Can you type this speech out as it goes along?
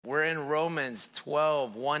We're in Romans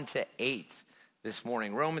 12, 1 to 8 this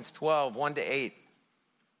morning. Romans 12, 1 to 8.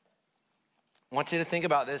 I want you to think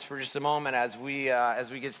about this for just a moment as we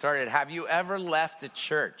get started. Have you ever left a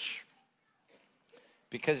church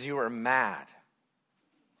because you were mad?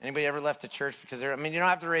 Anybody ever left a church because you don't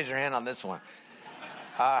have to raise your hand on this one.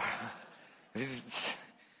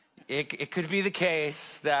 It could be the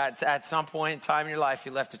case that at some point in time in your life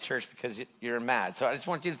you left a church because you're mad. So I just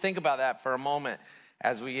want you to think about that for a moment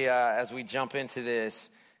as we jump into this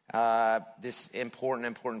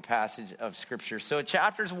important passage of Scripture. So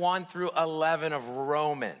chapters 1 through 11 of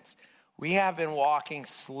Romans. We have been walking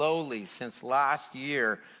slowly since last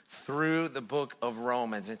year through the book of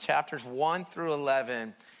Romans. And chapters 1 through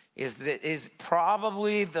 11 is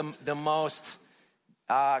probably the most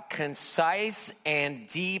concise and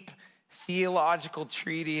deep theological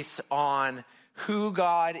treatise on who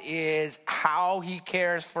God is, how he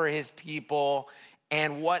cares for his people,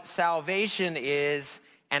 and what salvation is,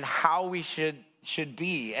 and how we should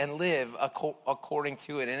be and live according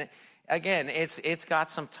to it. And again, it's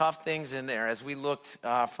got some tough things in there. As we looked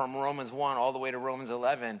from Romans 1 all the way to Romans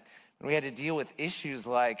 11, and we had to deal with issues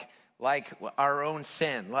like our own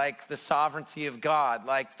sin, like the sovereignty of God,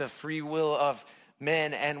 like the free will of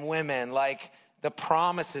men and women, like the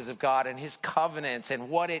promises of God and his covenants and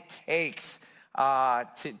what it takes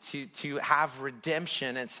to have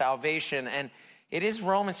redemption and salvation. And it is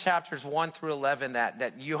Romans chapters 1 through 11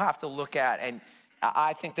 that you have to look at. And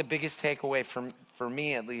I think the biggest takeaway for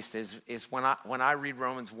me at least is when I read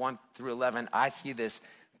Romans 1 through 11, I see this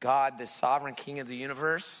God, the sovereign king of the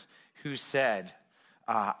universe, who said,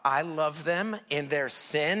 I love them in their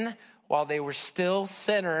sin while they were still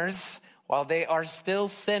sinners. While they are still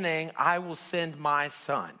sinning, I will send my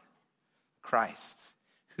son, Christ,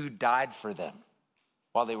 who died for them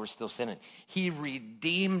while they were still sinning. He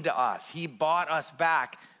redeemed us. He bought us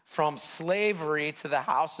back from slavery to the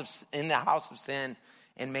house of sin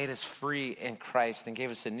and made us free in Christ and gave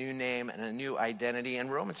us a new name and a new identity. In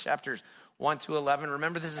Romans chapters 1 to 11,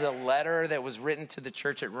 remember this is a letter that was written to the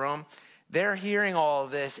church at Rome. They're hearing all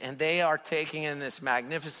of this and they are taking in this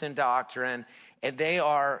magnificent doctrine, and they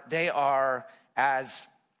are as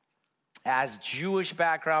Jewish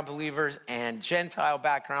background believers and Gentile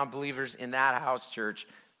background believers in that house church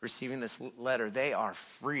receiving this letter. They are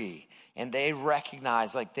free and they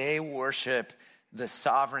recognize, they worship the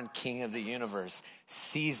sovereign king of the universe.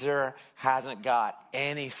 Caesar hasn't got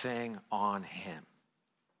anything on him,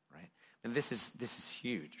 right? And this is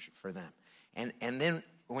huge for them. And then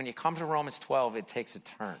when you come to Romans 12, it takes a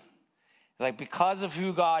turn. Because of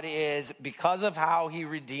who God is, because of how he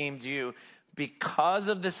redeemed you, because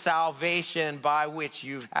of the salvation by which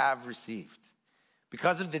you have received,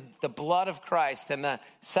 because of the blood of Christ and the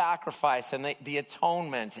sacrifice and the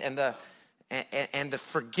atonement and the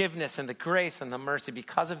forgiveness and the grace and the mercy,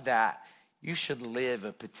 because of that, you should live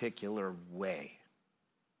a particular way.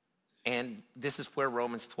 And this is where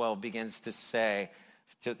Romans 12 begins to say,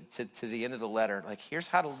 to the end of the letter, here's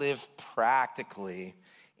how to live practically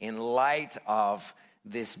in light of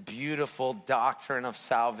this beautiful doctrine of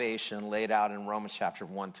salvation laid out in Romans chapter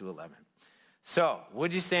 1 to 11. So,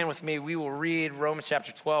 would you stand with me? We will read Romans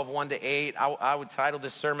chapter 12, 1 to 8. I would title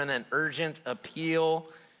this sermon, An Urgent Appeal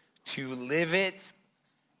to Live It.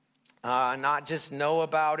 Not just know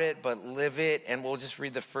about it, but live it. And we'll just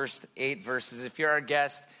read the first 8 verses. If you're our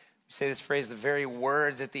guest, we say this phrase, the very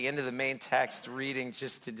words at the end of the main text reading,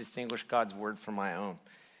 just to distinguish God's word from my own.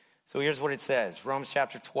 So here's what it says, Romans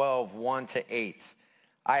chapter 12, 1 to 8.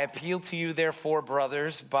 I appeal to you, therefore,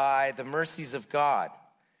 brothers, by the mercies of God,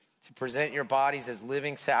 to present your bodies as a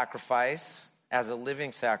living sacrifice,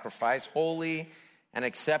 holy and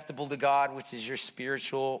acceptable to God, which is your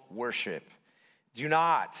spiritual worship. Do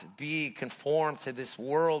not be conformed to this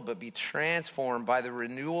world, but be transformed by the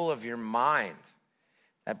renewal of your mind,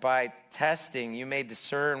 that by testing you may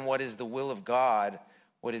discern what is the will of God,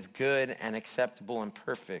 what is good and acceptable and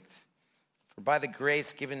perfect. For by the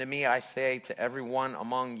grace given to me, I say to everyone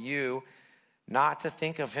among you, not to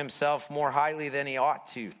think of himself more highly than he ought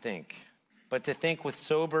to think, but to think with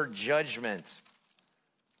sober judgment,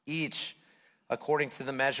 each according to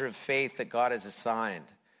the measure of faith that God has assigned.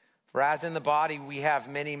 For as in the body we have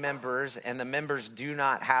many members, and the members do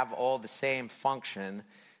not have all the same function,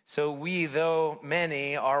 so we, though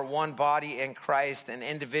many, are one body in Christ and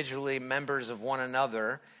individually members of one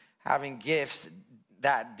another, having gifts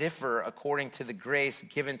that differ according to the grace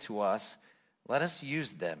given to us. Let us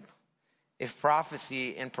use them. If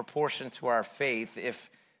prophecy, in proportion to our faith; if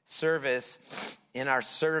service, in our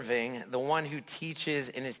serving; the one who teaches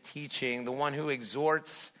in his teaching; the one who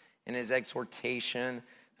exhorts in his exhortation;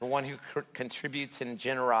 the one who contributes in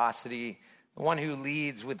generosity, the one who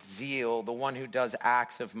leads with zeal, the one who does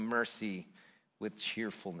acts of mercy with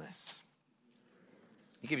cheerfulness.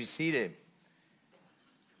 You can be seated.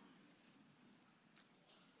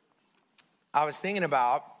 I was thinking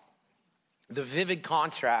about the vivid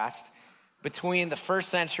contrast between the first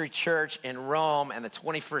century church in Rome and the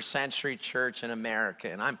 21st century church in America.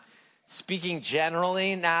 And I'm speaking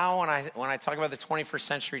generally now when I talk about the 21st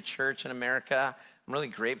century church in America. I'm really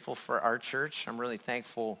grateful for our church. I'm really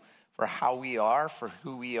thankful for how we are, for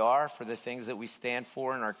who we are, for the things that we stand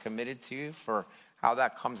for and are committed to, for how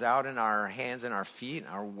that comes out in our hands and our feet,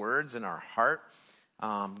 our words and our heart.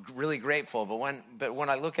 Really grateful. But when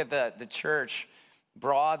I look at the church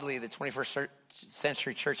broadly, the 21st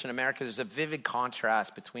century church in America, there's a vivid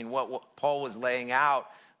contrast between what Paul was laying out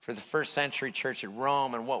for the first century church at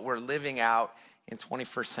Rome and what we're living out in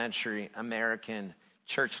 21st century American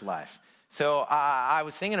church life. So I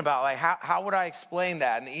was thinking about, like, how would I explain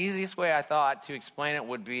that? And the easiest way I thought to explain it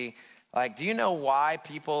would be, like, do you know why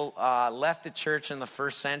people left the church in the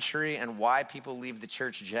first century and why people leave the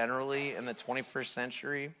church generally in the 21st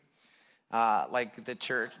century? Like the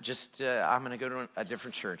church, I'm going to go to a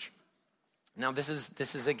different church. Now, this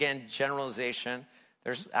is again, generalization.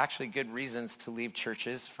 There's actually good reasons to leave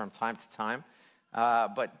churches from time to time.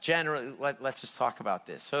 But generally, let's just talk about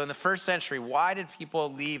this. So in the first century, why did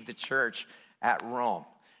people leave the church at Rome?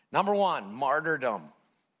 Number one, martyrdom.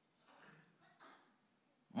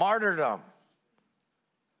 Martyrdom.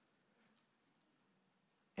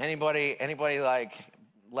 Anybody like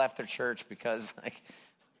left their church because, like,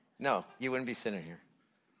 no, you wouldn't be sitting here.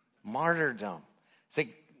 Martyrdom. It's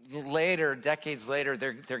like later, decades later,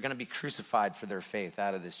 they're going to be crucified for their faith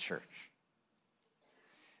out of this church.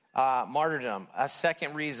 Martyrdom. A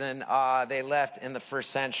second reason they left in the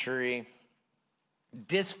first century,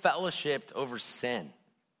 disfellowshipped over sin.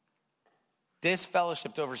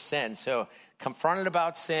 Disfellowshipped over sin. So confronted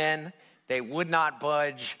about sin, they would not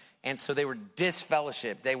budge, and so they were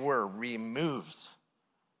disfellowshipped. They were removed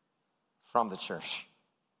from the church.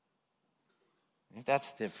 I think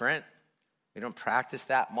that's different. We don't practice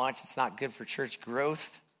that much. It's not good for church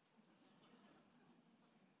growth.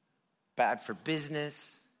 Bad for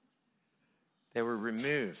business. They were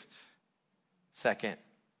removed. Second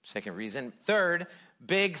reason. Third,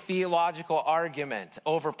 big theological argument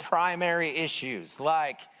over primary issues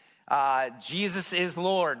like Jesus is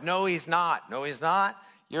Lord. No, he's not. No, he's not.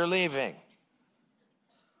 You're leaving.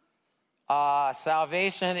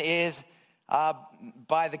 Salvation is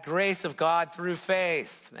by the grace of God through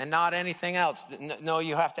faith and not anything else. No,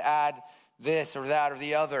 you have to add this or that or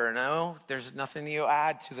the other. No, there's nothing that you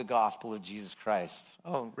add to the gospel of Jesus Christ.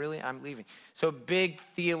 Oh, really? I'm leaving. So big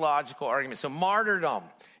theological arguments. So martyrdom,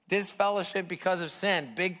 disfellowship because of sin,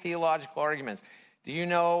 big theological arguments. Do you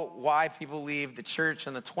know why people leave the church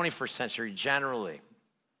in the 21st century generally?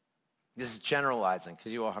 This is generalizing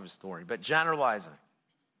because you all have a story, but generalizing.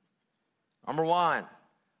 Number one,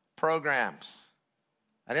 programs.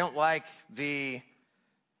 I don't like the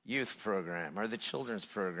youth program or the children's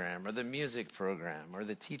program or the music program or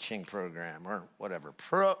the teaching program or whatever.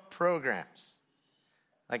 Programs.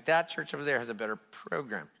 Like that church over there has a better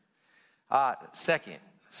program.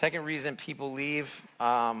 Second reason people leave,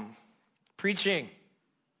 preaching.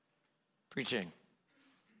 Preaching.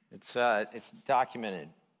 It's documented.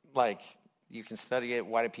 Like, you can study it.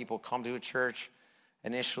 Why do people come to a church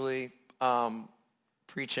initially?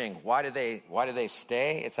 Preaching. Why do they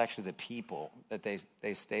stay? It's actually the people that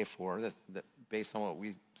they stay for, that based on what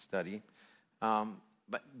we study.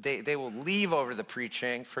 But they will leave over the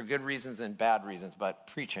preaching for good reasons and bad reasons, but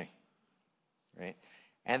preaching, right?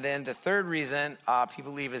 And then the third reason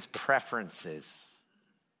people leave is preferences.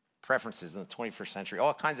 Preferences in the 21st century.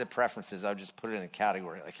 All kinds of preferences. I'll just put it in a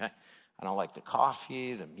category. Like, I don't like the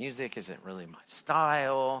coffee. The music isn't really my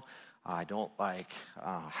style. I don't like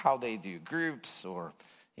how they do groups or,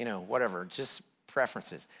 whatever, just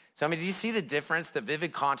preferences. So, do you see the difference, the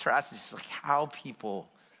vivid contrast? It's like how people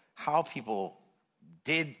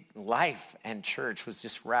did life and church was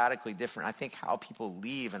just radically different. I think how people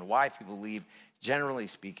leave and why people leave, generally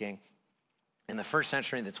speaking, in the first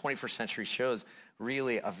century and the 21st century shows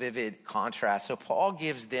really a vivid contrast. So Paul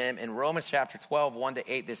gives them in Romans chapter 12,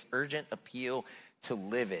 1-8, this urgent appeal to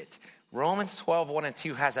live it. Romans 12, 1 and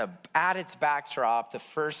 2 has at its backdrop the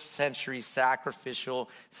first century sacrificial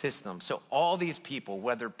system. So all these people,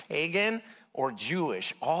 whether pagan or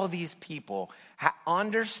Jewish, all these people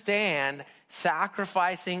understand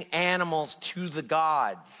sacrificing animals to the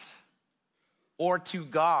gods or to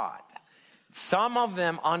God. Some of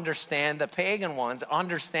them understand, the pagan ones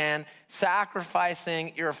understand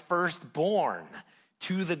sacrificing your firstborn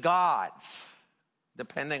to the gods,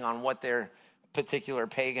 depending on what their particular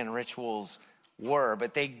pagan rituals were.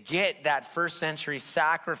 But they get that first century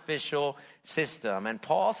sacrificial system. And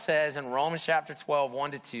Paul says in Romans chapter 12,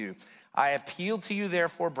 1-2, I appeal to you,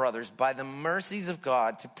 therefore, brothers, by the mercies of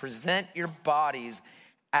God, to present your bodies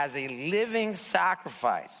as a living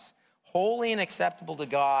sacrifice, holy and acceptable to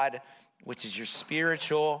God, which is your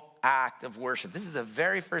spiritual act of worship. This is the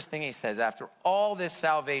very first thing he says after all this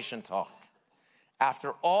salvation talk,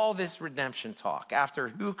 after all this redemption talk, after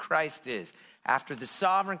who Christ is, after the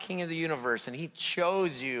sovereign king of the universe, and he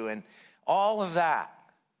chose you and all of that.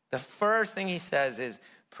 The first thing he says is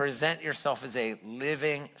present yourself as a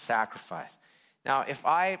living sacrifice. Now, if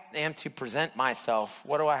I am to present myself,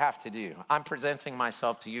 what do I have to do? I'm presenting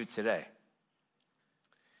myself to you today.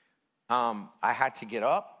 I had to get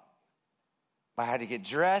up. I had to get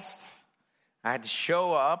dressed. I had to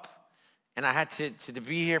show up. And I had to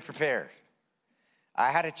be here prepared.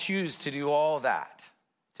 I had to choose to do all that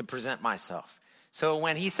to present myself. So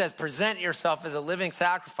when he says present yourself as a living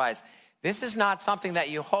sacrifice, this is not something that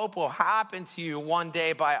you hope will happen to you one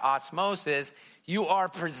day by osmosis. You are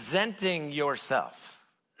presenting yourself.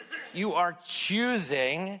 You are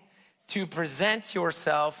choosing to present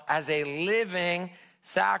yourself as a living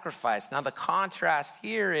sacrifice. Now, the contrast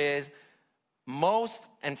here is most,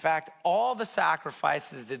 in fact, all the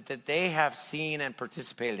sacrifices that they have seen and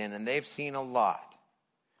participated in, and they've seen a lot,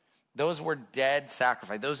 those were dead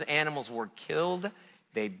sacrifices. Those animals were killed,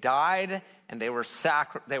 they died, and they were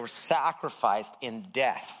sacrificed in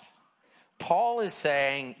death. Paul is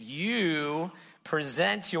saying you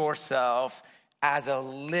present yourself as a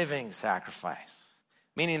living sacrifice,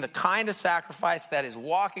 meaning the kind of sacrifice that is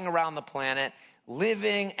walking around the planet,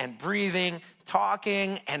 living and breathing,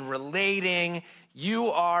 talking and relating. You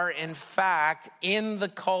are, in fact, in the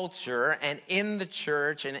culture and in the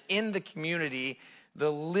church and in the community,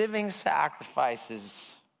 the living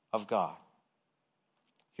sacrifices of God.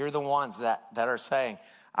 You're the ones that are saying,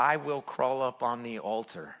 I will crawl up on the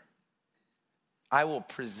altar. I will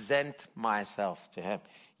present myself to him.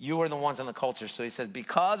 You are the ones in the culture. So he says,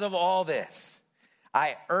 because of all this,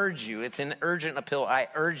 I urge you, it's an urgent appeal, I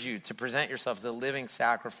urge you to present yourself as a living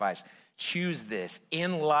sacrifice. Choose this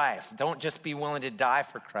in life. Don't just be willing to die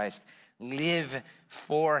for Christ. Live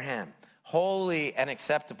for him. Holy and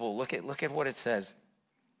acceptable. Look at what it says.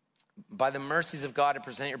 By the mercies of God, to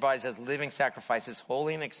present your bodies as living sacrifices,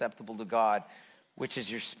 holy and acceptable to God, which is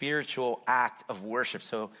your spiritual act of worship.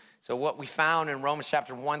 So what we found in Romans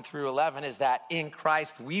chapter 1-11 is that in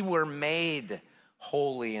Christ we were made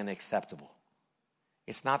holy and acceptable.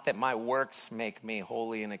 It's not that my works make me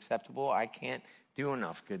holy and acceptable. I can't do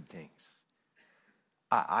enough good things.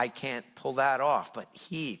 I can't pull that off. But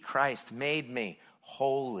Christ, made me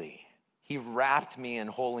holy. He wrapped me in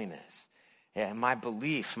holiness. And my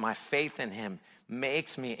belief, my faith in him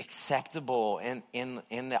makes me acceptable in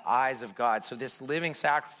the eyes of God. So this living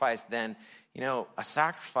sacrifice then, a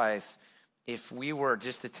sacrifice, if we were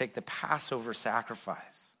just to take the Passover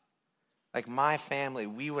sacrifice, like my family,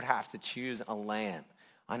 we would have to choose a lamb,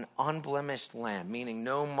 an unblemished lamb, meaning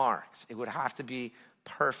no marks. It would have to be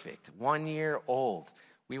perfect, 1 year old.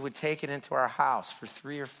 We would take it into our house for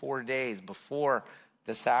 3 or 4 days before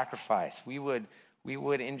the sacrifice. We would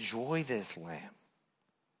enjoy this lamb,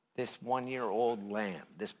 this 1 year old lamb,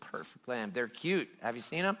 this perfect lamb. They're cute. Have you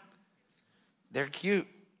seen them? They're cute.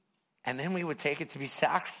 And then we would take it to be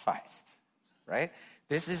sacrificed, right?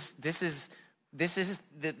 This is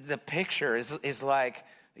the picture is like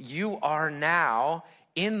you are now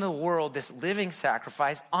in the world, this living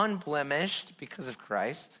sacrifice, unblemished because of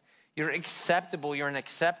Christ. You're acceptable. You're an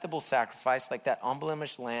acceptable sacrifice like that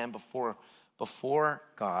unblemished lamb before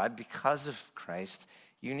God because of Christ.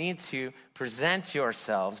 You need to present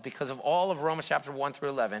yourselves because of all of Romans chapter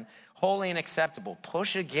 1-11, holy and acceptable.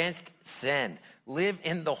 Push against sin. Live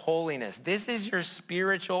in the holiness. This is your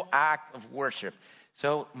spiritual act of worship.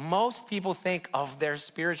 So most people think of their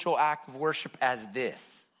spiritual act of worship as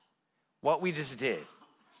this, what we just did.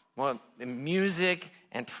 Well, music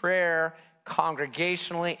and prayer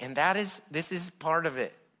congregationally, and this is part of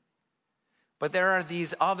it. But there are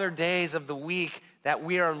these other days of the week that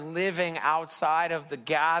we are living outside of the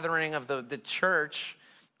gathering of the church,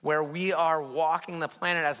 where we are walking the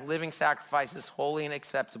planet as living sacrifices, holy and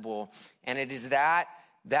acceptable. And it is that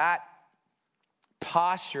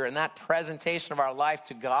posture and that presentation of our life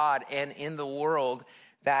to God and in the world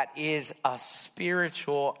that is a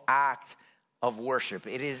spiritual act of worship.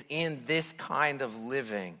 It is in this kind of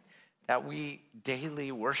living that we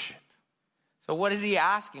daily worship. So what is he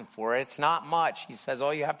asking for? It's not much. He says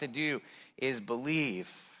all you have to do is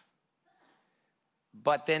believe.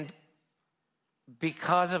 But then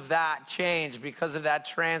because of that change, because of that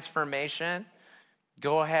transformation,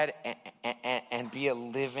 go ahead and be a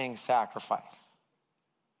living sacrifice,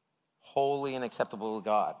 holy and acceptable to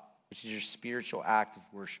God, which is your spiritual act of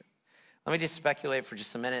worship. Let me just speculate for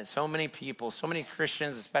just a minute. So many people, so many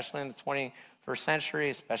Christians, especially in the 21st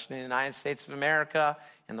century, especially in the United States of America,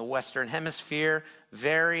 in the Western Hemisphere,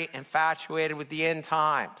 very infatuated with the end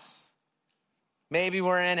times. Maybe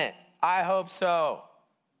we're in it. I hope so.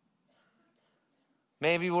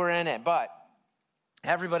 Maybe we're in it. But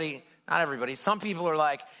everybody, not everybody, some people are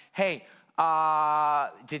like, hey,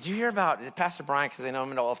 did you hear about Pastor Brian, because they know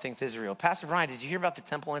him into all things Israel. Pastor Brian, did you hear about the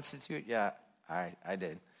Temple Institute? Yeah, I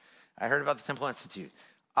did. I heard about the Temple Institute.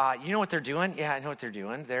 You know what they're doing? Yeah, I know what they're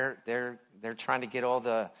doing. They're trying to get all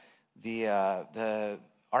the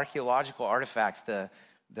archaeological artifacts,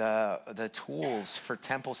 the tools for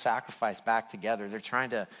temple sacrifice back together. They're trying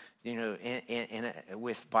to,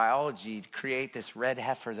 with biology, to create this red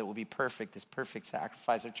heifer that will be perfect, this perfect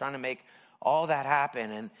sacrifice. They're trying to make all that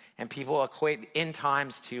happen, and people equate end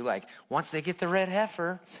times to, like, once they get the red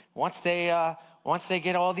heifer, once they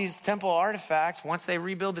get all these temple artifacts, once they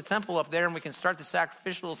rebuild the temple up there and we can start the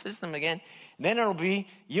sacrificial system again, then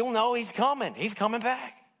you'll know he's coming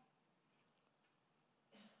back.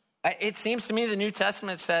 It seems to me the New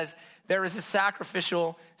Testament says there is a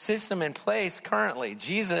sacrificial system in place currently.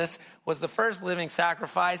 Jesus was the first living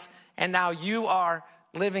sacrifice, and now you are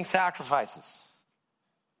living sacrifices.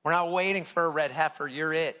 We're not waiting for a red heifer.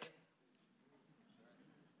 You're it.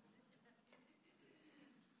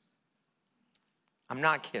 I'm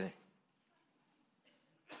not kidding.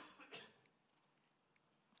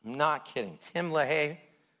 I'm not kidding. Tim LaHaye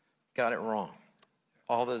got it wrong.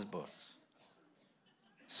 All those books.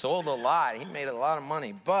 Sold a lot. He made a lot of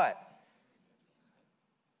money. But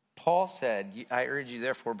Paul said, I urge you,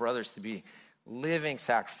 therefore, brothers, to be living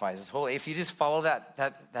sacrifices. Holy. If you just follow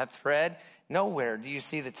that thread, nowhere do you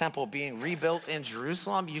see the temple being rebuilt in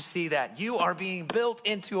Jerusalem. You see that you are being built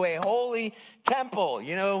into a holy temple.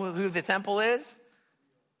 You know who the temple is?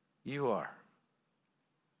 You are.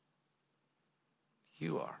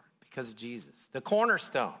 You are, because of Jesus. The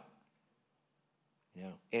cornerstone.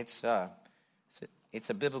 It's a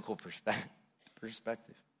biblical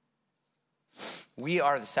perspective. We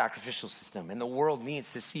are the sacrificial system, and the world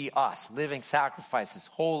needs to see us living sacrifices,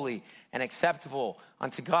 holy and acceptable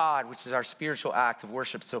unto God, which is our spiritual act of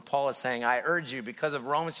worship. So Paul is saying, I urge you, because of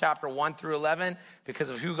Romans chapter 1 through 11, because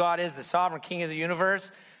of who God is, the sovereign king of the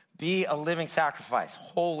universe, be a living sacrifice,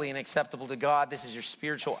 holy and acceptable to God. This is your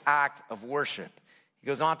spiritual act of worship. He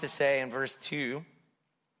goes on to say in verse 2,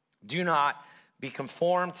 do not be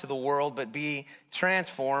conformed to the world, but be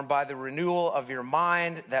transformed by the renewal of your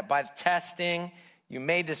mind, that by testing you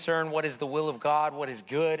may discern what is the will of God, what is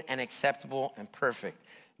good and acceptable and perfect.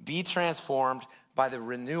 Be transformed by the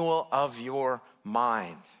renewal of your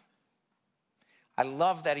mind. I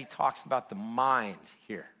love that he talks about the mind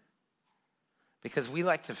here, because we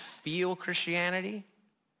like to feel Christianity,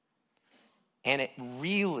 and it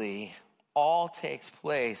really all takes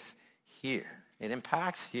place here. It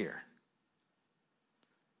impacts here.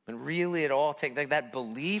 But really it all takes, like, that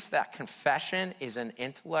belief, that confession is an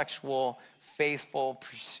intellectual, faithful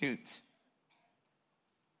pursuit.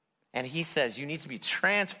 And he says you need to be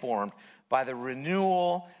transformed by the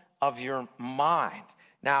renewal of your mind.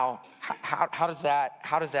 Now, how does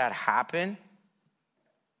that happen?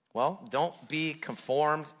 Well, don't be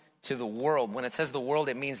conformed to the world. When it says the world,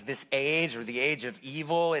 it means this age, or the age of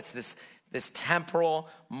evil. It's this temporal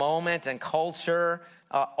moment and culture,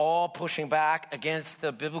 all pushing back against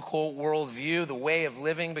the biblical worldview, the way of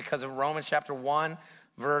living, because of Romans chapter 1,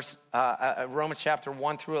 Romans chapter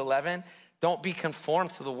 1 through 11. Don't be conformed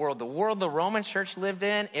to the world. The world the Roman church lived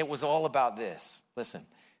in, it was all about this. Listen,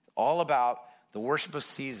 all about the worship of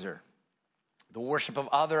Caesar, the worship of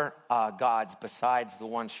other gods besides the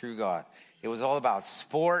one true God. It was all about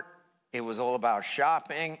sport. It was all about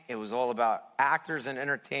shopping. It was all about actors and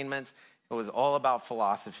entertainments. It was all about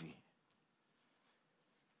philosophy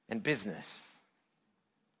and business.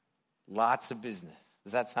 Lots of business.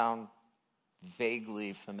 Does that sound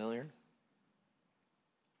vaguely familiar?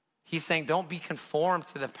 He's saying don't be conformed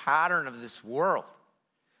to the pattern of this world,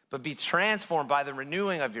 but be transformed by the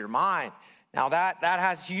renewing of your mind. Now that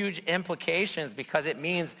has huge implications, because it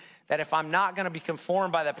means that if I'm not going to be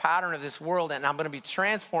conformed by the pattern of this world, and I'm going to be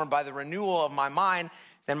transformed by the renewal of my mind,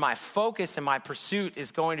 then my focus and my pursuit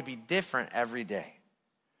is going to be different every day.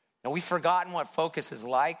 Now, we've forgotten what focus is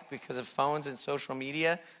like because of phones and social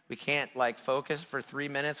media. We can't focus for 3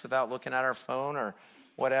 minutes without looking at our phone or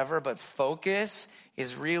whatever, but focus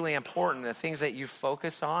is really important. The things that you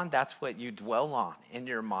focus on, that's what you dwell on in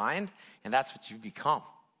your mind, and that's what you become.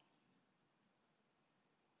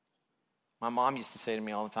 My mom used to say to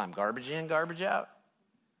me all the time, garbage in, garbage out.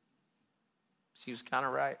 She was kind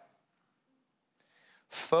of right.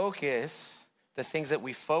 Focus, the things that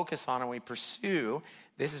we focus on and we pursue,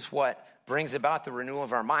 this is what brings about the renewal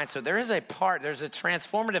of our mind. So there's a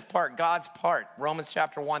transformative part, God's part. Romans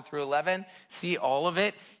chapter 1 through 11, see all of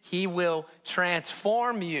it. He will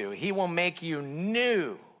transform you. He will make you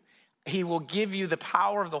new. He will give you the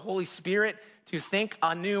power of the Holy Spirit to think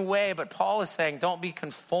a new way. But Paul is saying, don't be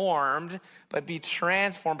conformed, but be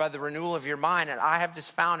transformed by the renewal of your mind. And I have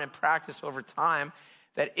just found in practice over time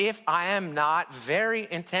that if I am not very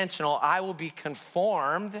intentional, I will be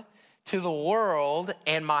conformed to the world,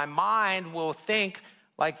 and my mind will think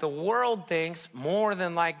like the world thinks more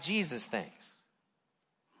than like Jesus thinks.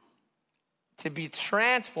 To be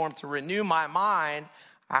transformed, to renew my mind,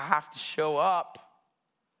 I have to show up.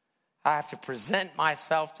 I have to present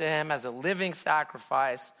myself to him as a living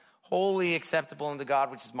sacrifice, wholly acceptable unto God,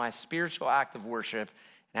 which is my spiritual act of worship.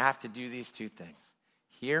 And I have to do these two things: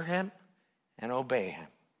 hear him and obey him.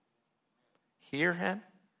 Hear him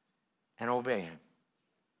and obey him.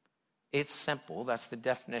 It's simple. That's the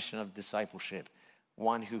definition of discipleship.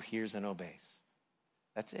 One who hears and obeys.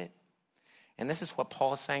 That's it. And this is what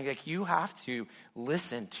Paul is saying. Like, you have to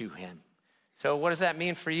listen to him. So what does that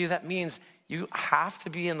mean for you? That means you have to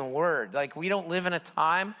be in the Word. Like, we don't live in a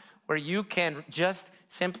time where you can just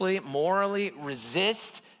simply morally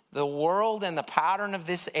resist the world and the pattern of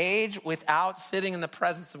this age without sitting in the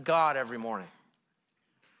presence of God every morning.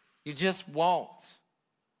 You just won't.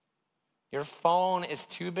 Your phone is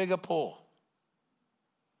too big a pull.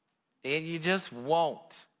 You just won't.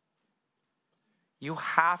 You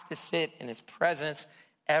have to sit in his presence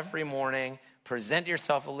every morning. Present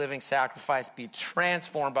yourself a living sacrifice. Be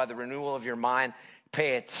transformed by the renewal of your mind.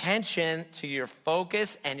 Pay attention to your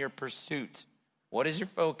focus and your pursuit. What is your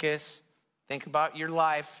focus? Think about your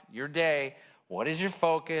life, your day. What is your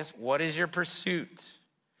focus? What is your pursuit?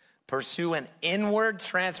 Pursue an inward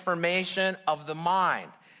transformation of the mind.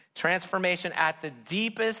 Transformation at the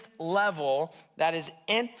deepest level that is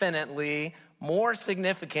infinitely more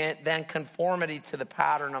significant than conformity to the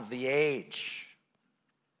pattern of the age.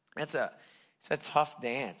 It's a tough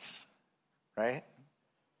dance, right?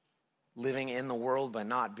 Living in the world but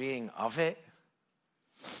not being of it.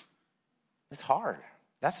 It's hard.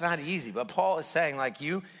 That's not easy. But Paul is saying, like,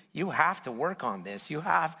 you have to work on this. You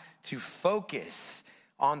have to focus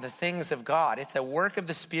on the things of God. It's a work of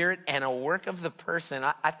the Spirit and a work of the person.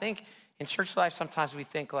 I think in church life, sometimes we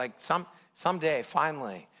think like someday,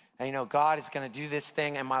 finally, God is going to do this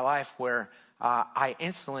thing in my life where I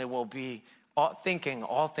instantly will be thinking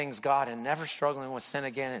all things God and never struggling with sin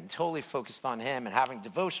again and totally focused on him and having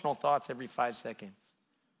devotional thoughts every 5 seconds.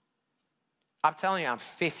 I'm telling you, I'm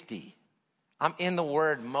 50. I'm in the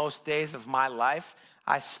Word most days of my life.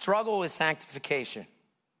 I struggle with sanctification.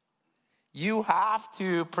 You have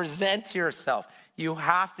to present yourself. You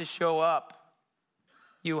have to show up.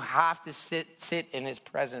 You have to sit in his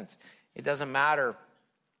presence. It doesn't matter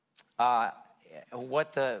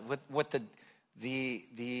what the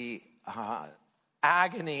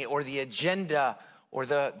agony or the agenda or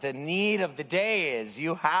the need of the day is.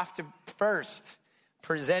 You have to first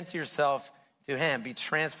present yourself to him. Be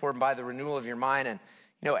transformed by the renewal of your mind. And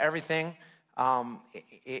everything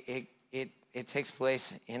it takes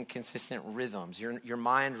place in consistent rhythms. Your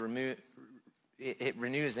mind renews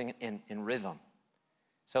in rhythm.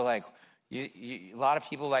 So like a lot of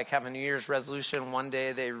people like have a New Year's resolution. One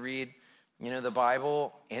day they read the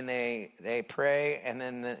Bible and they pray, and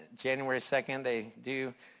then the January 2nd they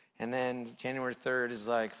do, and then January 3rd is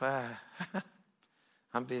like,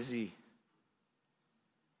 I'm busy.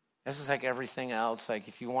 This is like everything else. Like,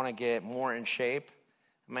 if you want to get more in shape,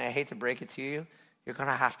 I hate to break it to you, you're going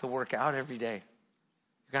to have to work out every day.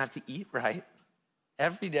 You're going to have to eat right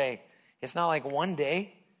every day. It's not like one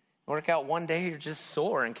day. You work out one day, you're just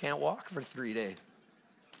sore and can't walk for 3 days.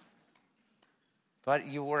 But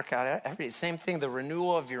you work out every day. Same thing, the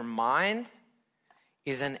renewal of your mind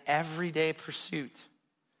is an everyday pursuit.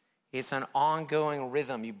 It's an ongoing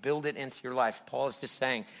rhythm. You build it into your life. Paul is just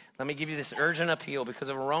saying, let me give you this urgent appeal because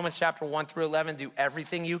of Romans chapter 1 through 11. Do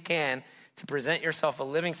everything you can to present yourself a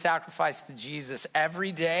living sacrifice to Jesus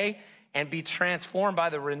every day and be transformed by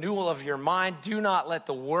the renewal of your mind. Do not let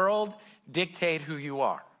the world dictate who you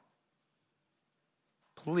are.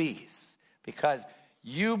 Please, because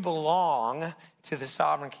you belong to the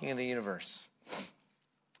sovereign King of the universe.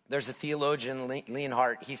 There's a theologian,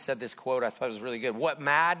 Leonhardt, he said this quote, I thought it was really good. What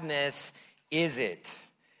madness is it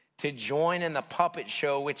to join in the puppet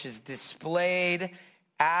show, which is displayed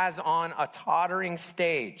as on a tottering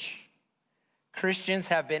stage. Christians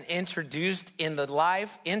have been introduced into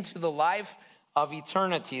the life of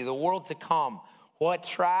eternity, the world to come. What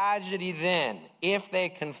tragedy then if they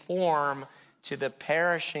conform to the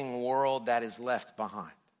perishing world that is left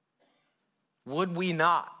behind? Would we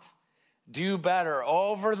not do better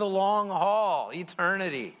over the long haul,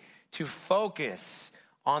 eternity, to focus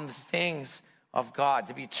on the things of God,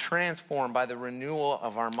 to be transformed by the renewal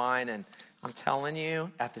of our mind? And I'm telling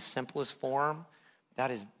you, at the simplest form,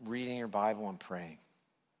 that is reading your Bible and praying.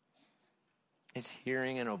 It's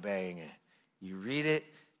hearing and obeying it. You read it,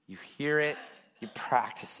 you hear it, you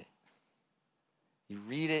practice it. You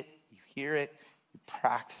read it, you hear it, you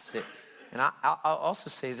practice it. And I'll also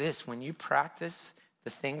say this, when you practice the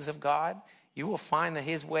things of God, you will find that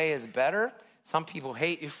his way is better. Some people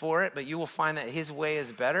hate you for it, but you will find that his way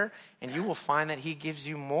is better, and you will find that he gives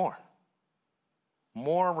you more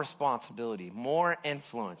responsibility, more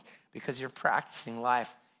influence, because you're practicing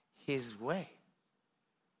life his way.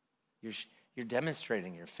 You're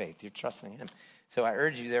demonstrating your faith. You're trusting him. So I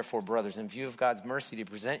urge you, therefore, brothers, in view of God's mercy, to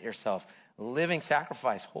present yourself a living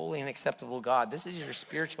sacrifice, holy and acceptable to God. This is your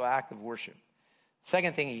spiritual act of worship.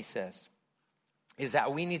 Second thing he says is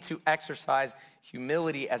that we need to exercise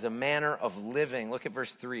humility as a manner of living. Look at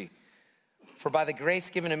verse 3. For by the grace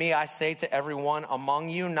given to me, I say to everyone among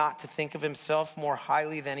you not to think of himself more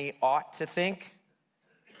highly than he ought to think,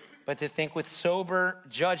 but to think with sober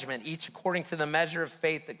judgment, each according to the measure of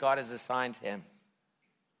faith that God has assigned him.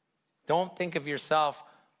 Don't think of yourself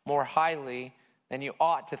more highly than you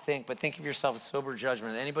ought to think, but think of yourself with sober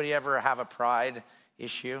judgment. Anybody ever have a pride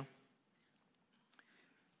issue?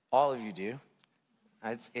 All of you do.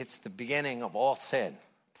 It's the beginning of all sin,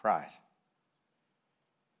 pride.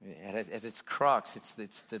 At its crux, it's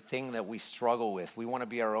the thing that we struggle with. We want to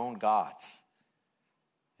be our own gods.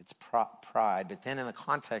 It's pride. But then in the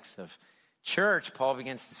context of church, Paul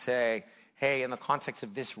begins to say, hey, in the context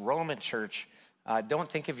of this Roman church, don't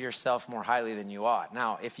think of yourself more highly than you ought.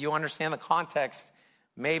 Now, if you understand the context,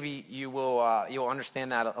 maybe you'll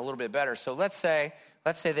understand that a little bit better. So let's say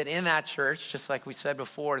that in that church, just like we said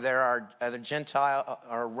before, there are either Gentile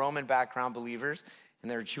or Roman background believers, and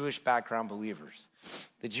there are Jewish background believers.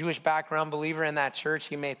 The Jewish background believer in that church,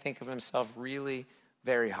 he may think of himself really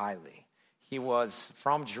very highly. He was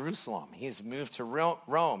from Jerusalem. He's moved to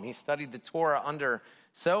Rome. He studied the Torah under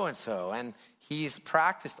so-and-so, and he's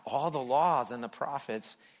practiced all the laws and the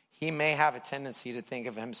prophets. He may have a tendency to think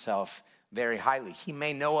of himself very highly. He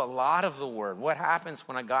may know a lot of the word. What happens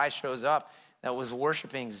when a guy shows up that was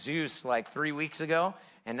worshiping Zeus like 3 weeks ago,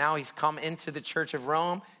 and now he's come into the church of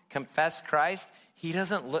Rome, confessed Christ? He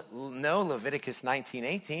doesn't know Leviticus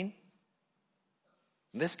 19:18.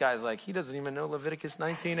 This guy's like, he doesn't even know Leviticus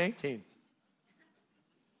 19:18.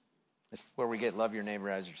 This is where we get love your neighbor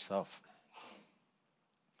as yourself.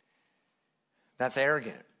 That's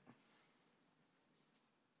arrogant.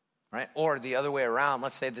 Right? Or the other way around,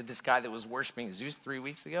 let's say that this guy that was worshiping Zeus 3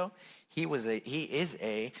 weeks ago, he is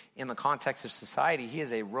in the context of society, he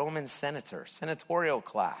is a Roman senator, senatorial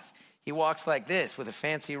class. He walks like this with a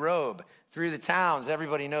fancy robe through the towns.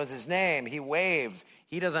 Everybody knows his name. He waves.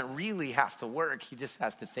 He doesn't really have to work. He just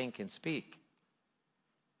has to think and speak.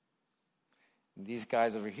 These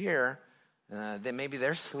guys over here, maybe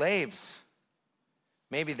they're slaves.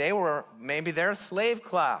 Maybe they're a slave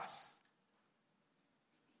class.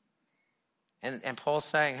 And Paul's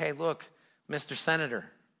saying, hey, look, Mr. Senator,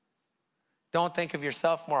 don't think of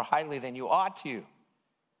yourself more highly than you ought to.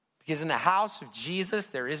 Because in the house of Jesus,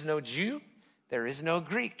 there is no Jew, there is no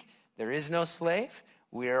Greek, there is no slave.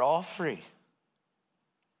 We are all free.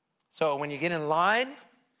 So when you get in line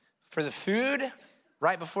for the food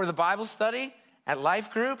right before the Bible study at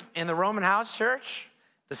Life Group in the Roman house church,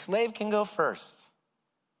 the slave can go first.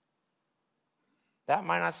 That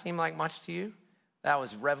might not seem like much to you. That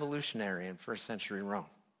was revolutionary in first century Rome.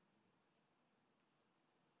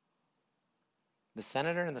 The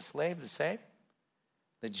senator and the slave, the same.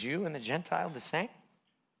 The Jew and the Gentile, the same.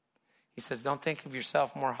 He says, don't think of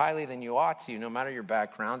yourself more highly than you ought to, no matter your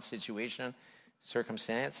background, situation,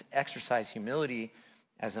 circumstance. Exercise humility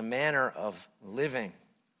as a manner of living.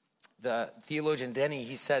 The theologian Denny,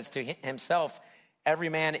 he says to himself, every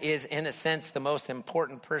man is, in a sense, the most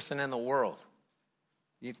important person in the world.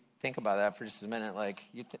 You think about that for just a minute. Like,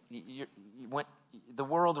 the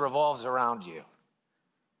world revolves around you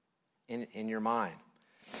in your mind.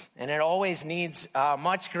 And it always needs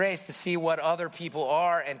much grace to see what other people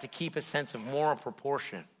are and to keep a sense of moral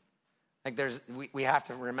proportion. Like we have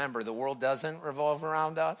to remember the world doesn't revolve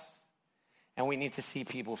around us, and we need to see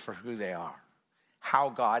people for who they are. how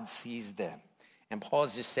God sees them. And Paul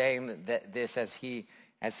is just saying that this as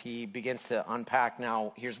he begins to unpack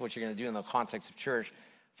now, here's what you're going to do in the context of church.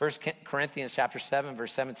 1 Corinthians chapter 7,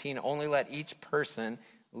 verse 17, only let each person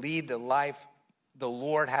lead the life the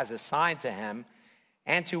Lord has assigned to him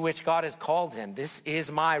and to which God has called him. This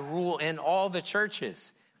is my rule in all the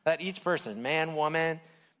churches. Let each person, man, woman,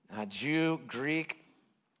 Jew, Greek,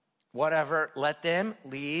 whatever, let them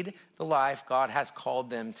lead the life God has called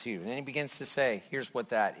them to. And then he begins to say, here's what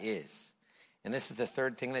that is. And this is the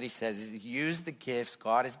third thing that he says, is use the gifts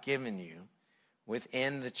God has given you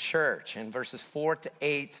within the church. In verses 4 to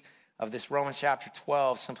 8 of this Romans chapter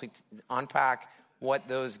 12, simply to unpack what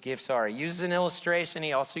those gifts are. He uses an illustration.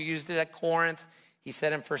 He also used it at Corinth. He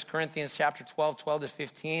said in 1 Corinthians chapter 12, 12 to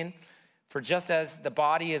 15, for just as the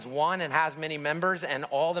body is one and has many members, and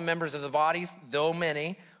all the members of the body, though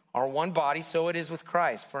many, are one body, so it is with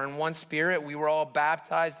Christ. For in one spirit we were all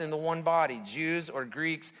baptized into one body, Jews or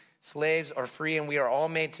Greeks, slaves or free, and we are all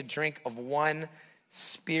made to drink of one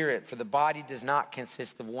spirit. For the body does not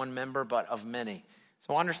consist of one member, but of many.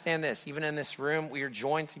 So understand this, even in this room, we are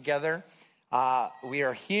joined together. We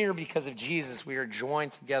are here because of Jesus. We are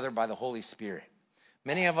joined together by the Holy Spirit.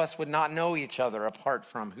 Many of us would not know each other apart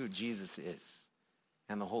from who Jesus is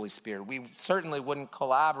and the Holy Spirit. We certainly wouldn't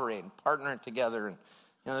collaborate and partner together. And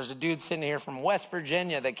there's a dude sitting here from West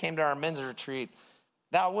Virginia that came to our men's retreat.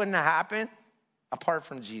 That wouldn't have happened apart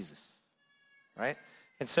from Jesus, right?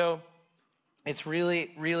 And so it's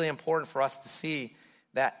really, really important for us to see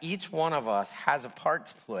that each one of us has a part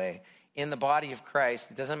to play in the body of Christ.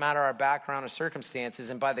 It doesn't matter our background or circumstances.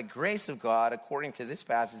 And by the grace of God, according to this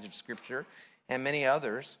passage of Scripture and many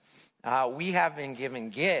others, we have been given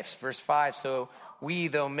gifts. Verse 5, so we,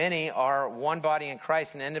 though many, are one body in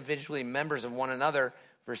Christ and individually members of one another.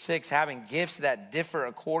 Verse 6, having gifts that differ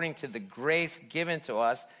according to the grace given to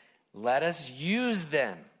us, let us use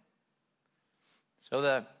them. So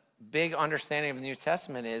the big understanding of the New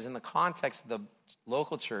Testament is, in the context of the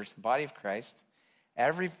local church, the body of Christ,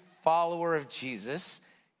 every follower of Jesus,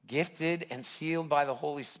 gifted and sealed by the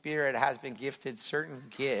Holy Spirit, has been gifted certain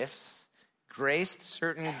gifts, graced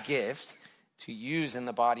certain gifts to use in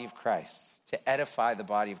the body of Christ, to edify the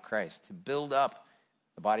body of Christ, to build up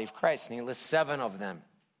the body of Christ. And he lists 7 of them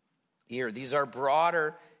here. These are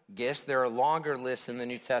broader gifts. There are longer lists in the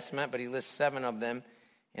New Testament, but he lists 7 of them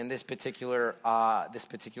in this particular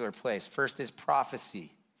place. First is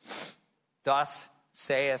prophecy. Thus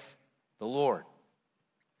saith the Lord.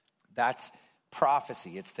 That's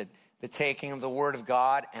prophecy. It's the taking of the word of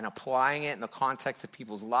God and applying it in the context of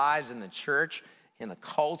people's lives, in the church, in the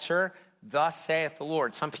culture. Thus saith the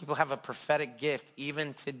Lord. Some people have a prophetic gift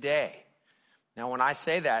even today. Now, when I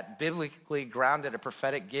say that, biblically grounded, a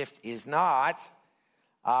prophetic gift is not.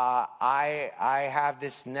 I have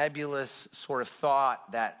this nebulous sort of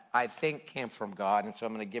thought that I think came from God, and so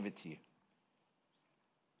I'm going to give it to you.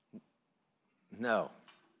 No.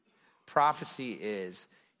 Prophecy is,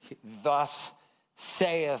 thus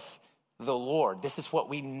saith the Lord. This is what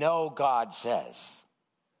we know God says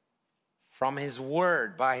from his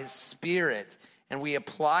word, by his Spirit, and we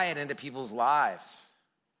apply it into people's lives,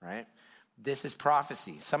 right? This is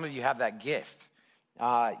prophecy. Some of you have that gift.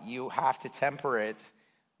 You have to temper it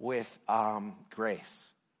with grace,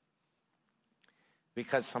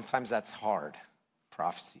 because sometimes that's hard.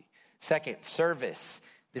 Prophecy. Second, service.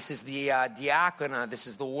 This is the diakonia. This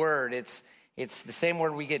is the word. It's the same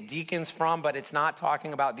word we get deacons from, but it's not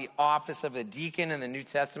talking about the office of a deacon in the New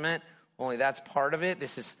Testament. Only that's part of it.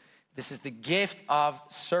 This is the gift of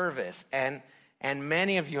service, and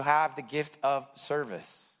many of you have the gift of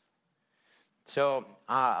service. So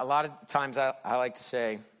a lot of times I like to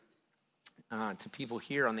say to people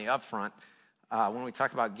here on the upfront, when we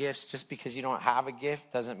talk about gifts, just because you don't have a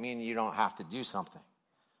gift doesn't mean you don't have to do something.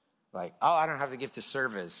 Like, oh, I don't have the gift of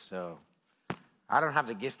service, so I don't have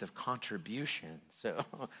the gift of contribution, so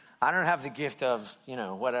I don't have the gift of,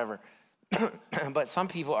 whatever. But some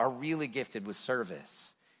people are really gifted with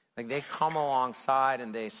service. Like, they come alongside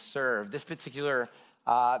and they serve. This particular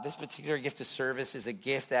gift of service is a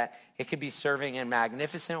gift that it could be serving in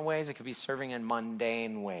magnificent ways. It could be serving in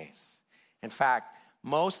mundane ways. In fact,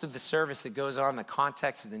 most of the service that goes on in the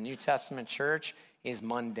context of the New Testament church is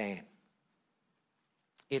mundane.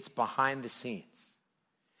 It's behind the scenes.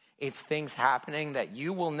 It's things happening that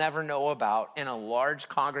you will never know about in a large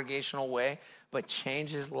congregational way, but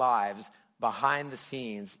changes lives behind the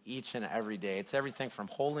scenes each and every day. It's everything from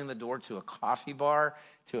holding the door to a coffee bar,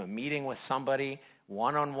 to a meeting with somebody,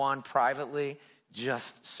 one-on-one, privately,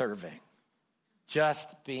 just serving, just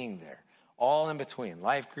being there. All in between,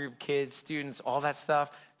 life group, kids, students, all that stuff.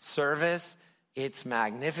 Service It's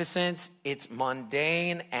magnificent, it's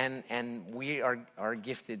mundane, and we are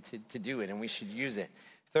gifted to do it, and we should use it.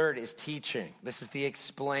 Third is teaching. This is the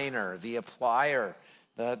explainer, the applier,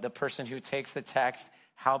 the person who takes the text,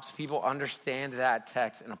 helps people understand that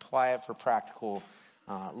text and apply it for practical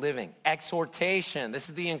living. Exhortation. This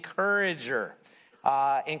is the encourager,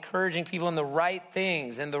 encouraging people in the right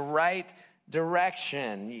things, in the right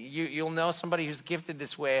direction. You'll know somebody who's gifted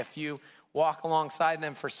this way if you walk alongside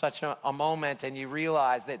them for such a moment and you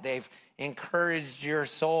realize that they've encouraged your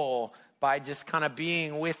soul by just kind of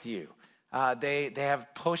being with you. They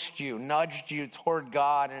have pushed you, nudged you toward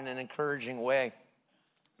God in an encouraging way.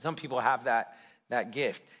 Some people have that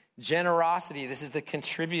gift. Generosity, this is the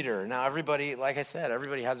contributor. Now everybody, like I said,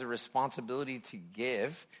 everybody has a responsibility to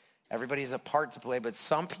give. Everybody has a part to play, but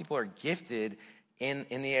some people are gifted in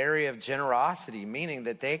the area of generosity, meaning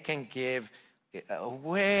that they can give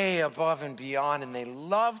way above and beyond, and they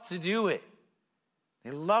love to do it.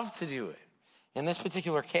 They love to do it. In this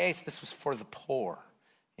particular case, this was for the poor.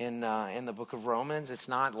 In the book of Romans, it's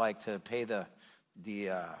not like to pay the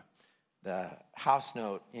house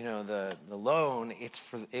note, the loan.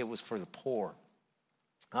 It was for the poor.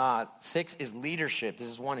 6 is leadership. This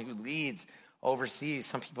is one who leads, oversees.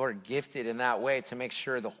 Some people are gifted in that way to make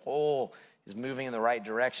sure the whole is moving in the right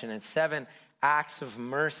direction. And 7, acts of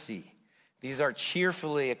mercy. These are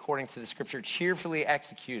cheerfully, according to the scripture, cheerfully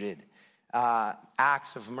executed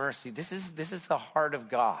acts of mercy. This is the heart of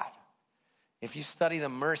God. If you study the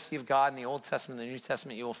mercy of God in the Old Testament and the New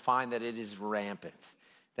Testament, you will find that it is rampant,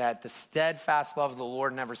 that the steadfast love of the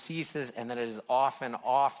Lord never ceases, and that it is often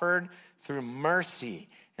offered through mercy.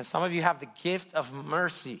 And some of you have the gift of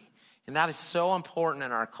mercy, and that is so important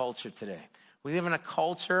in our culture today. We live in a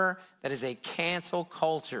culture that is a cancel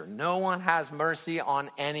culture. No one has mercy on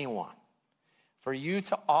anyone. For you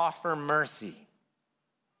to offer mercy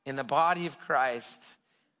in the body of Christ,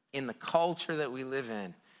 in the culture that we live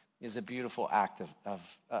in, is a beautiful act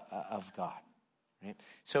of God. Right?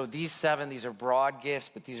 So these 7, these are broad gifts,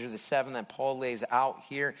 but these are the 7 that Paul lays out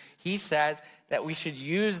here. He says that we should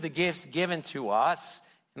use the gifts given to us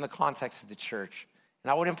in the context of the church. And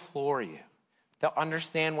I would implore you to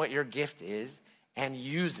understand what your gift is and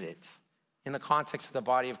use it in the context of the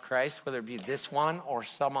body of Christ, whether it be this one or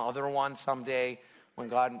some other one someday when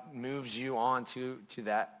God moves you on to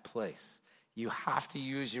that place. You have to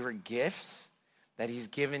use your gifts that he's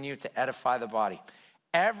given you to edify the body.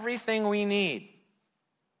 Everything we need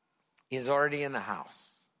is already in the house.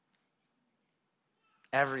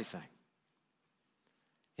 Everything.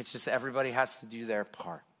 It's just everybody has to do their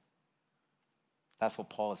part. That's what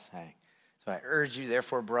Paul is saying. So I urge you,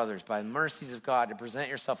 therefore, brothers, by the mercies of God, to present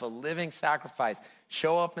yourself a living sacrifice.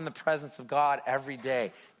 Show up in the presence of God every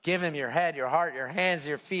day. Give him your head, your heart, your hands,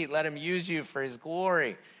 your feet. Let him use you for his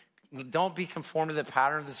glory. Don't be conformed to the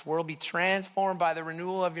pattern of this world. Be transformed by the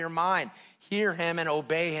renewal of your mind. Hear him and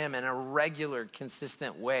obey him in a regular,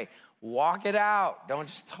 consistent way. Walk it out. Don't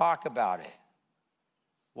just talk about it.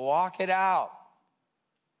 Walk it out.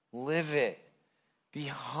 Live it. Be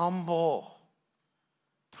humble.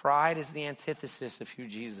 Pride is the antithesis of who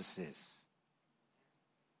Jesus is.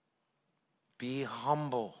 Be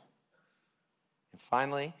humble. And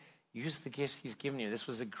finally, use the gifts he's given you. This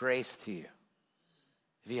was a grace to you.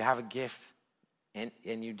 If you have a gift, and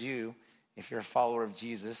you do, if you're a follower of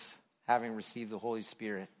Jesus, having received the Holy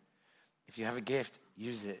Spirit, if you have a gift,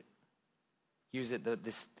 use it. Use it.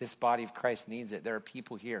 This body of Christ needs it. There are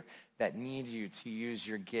people here that need you to use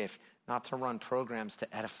your gift, not to run programs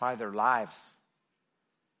to edify their lives,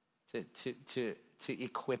 to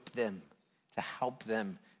equip them, to help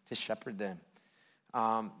them, to shepherd them.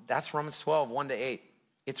 That's Romans 12, 1-8.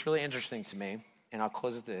 It's really interesting to me, and I'll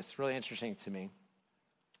close with this. It's really interesting to me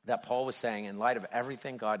that Paul was saying, in light of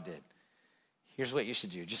everything God did, here's what you should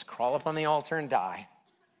do. Just crawl up on the altar and die.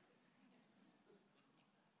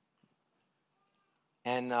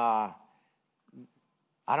 And I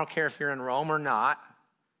don't care if you're in Rome or not.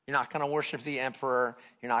 You're not going to worship the emperor.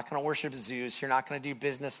 You're not going to worship Zeus. You're not going to do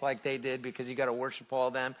business like they did because you got to worship all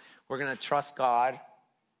of them. We're going to trust God,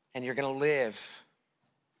 and you're going to live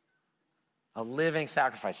a living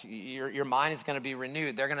sacrifice. Your mind is going to be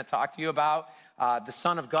renewed. They're going to talk to you about the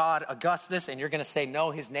Son of God, Augustus, and you're going to say, no,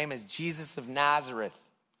 his name is Jesus of Nazareth.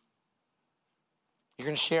 You're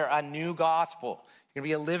going to share a new gospel. You're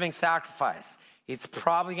going to be a living sacrifice. It's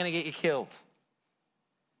probably going to get you killed.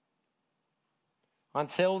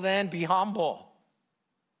 Until then, be humble.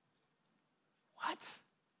 What?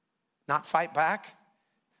 Not fight back?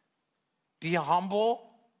 Be humble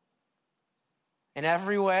in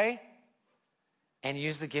every way and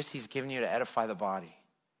use the gifts he's given you to edify the body,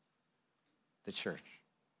 the church.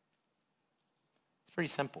 It's pretty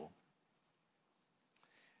simple.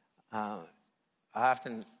 I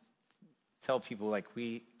often tell people, like,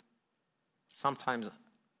 we sometimes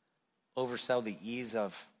oversell the ease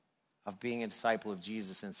of being a disciple of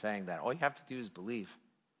Jesus and saying that all you have to do is believe.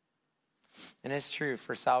 And it's true.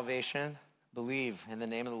 For salvation, believe in the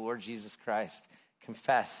name of the Lord Jesus Christ.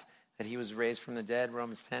 Confess that he was raised from the dead,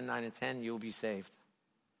 Romans 10, 9 and 10, you'll be saved.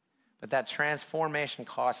 But that transformation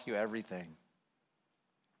costs you everything.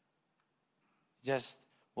 You just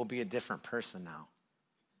will be a different person now.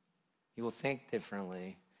 You will think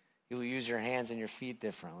differently. You will use your hands and your feet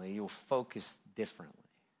differently. You will focus differently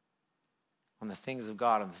on the things of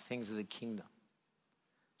God, on the things of the kingdom,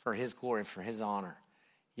 for his glory, for his honor.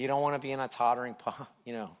 You don't want to be in a tottering,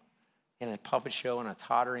 in a puppet show, on a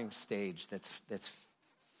tottering stage that's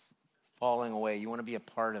falling away. You want to be a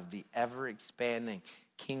part of the ever-expanding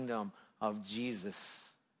kingdom of Jesus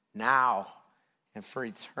now and for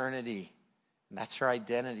eternity. And that's your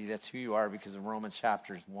identity. That's who you are because of Romans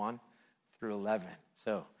chapters 1 through 11.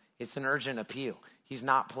 So it's an urgent appeal. He's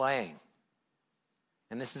not playing.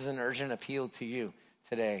 And this is an urgent appeal to you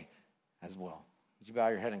today as well. Would you bow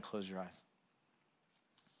your head and close your eyes?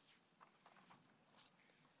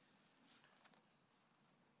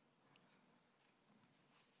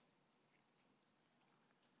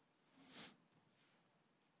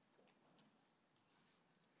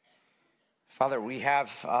 Father, we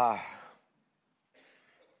have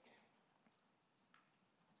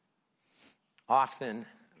often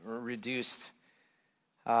reduced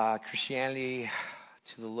Christianity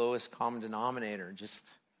to the lowest common denominator, just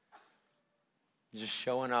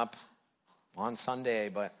showing up on Sunday,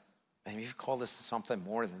 but you've called us to something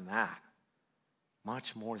more than that,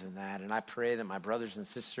 much more than that. And I pray that my brothers and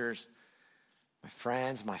sisters, my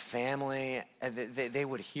friends, my family, they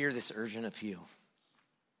would hear this urgent appeal.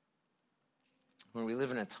 When we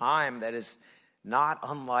live in a time that is not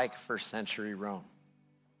unlike first century Rome,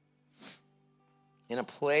 in a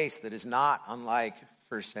place that is not unlike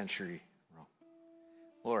first century Rome.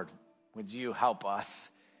 Lord, would you help us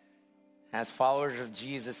as followers of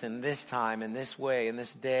Jesus in this time, in this way, in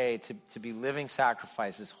this day, to be living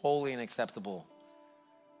sacrifices, holy and acceptable.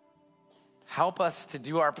 Help us to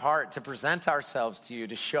do our part, to present ourselves to you,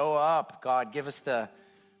 to show up. God, give us the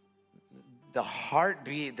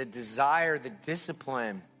heartbeat, the desire, the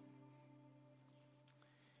discipline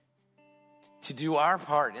to do our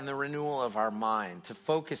part in the renewal of our mind, to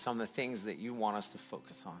focus on the things that you want us to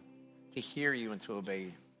focus on, to hear you and to obey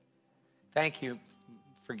you. Thank you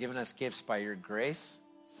for giving us gifts by your grace.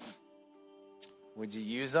 Would you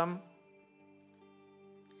use them?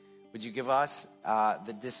 Would you give us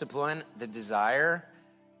the discipline, the desire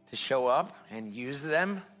to show up and use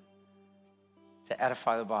them to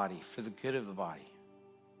edify the body, for the good of the body?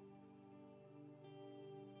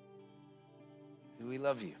 We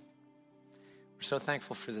love you. We're so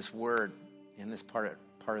thankful for this word in this part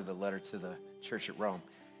of the letter to the church at Rome.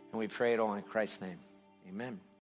 And we pray it all in Christ's name. Amen.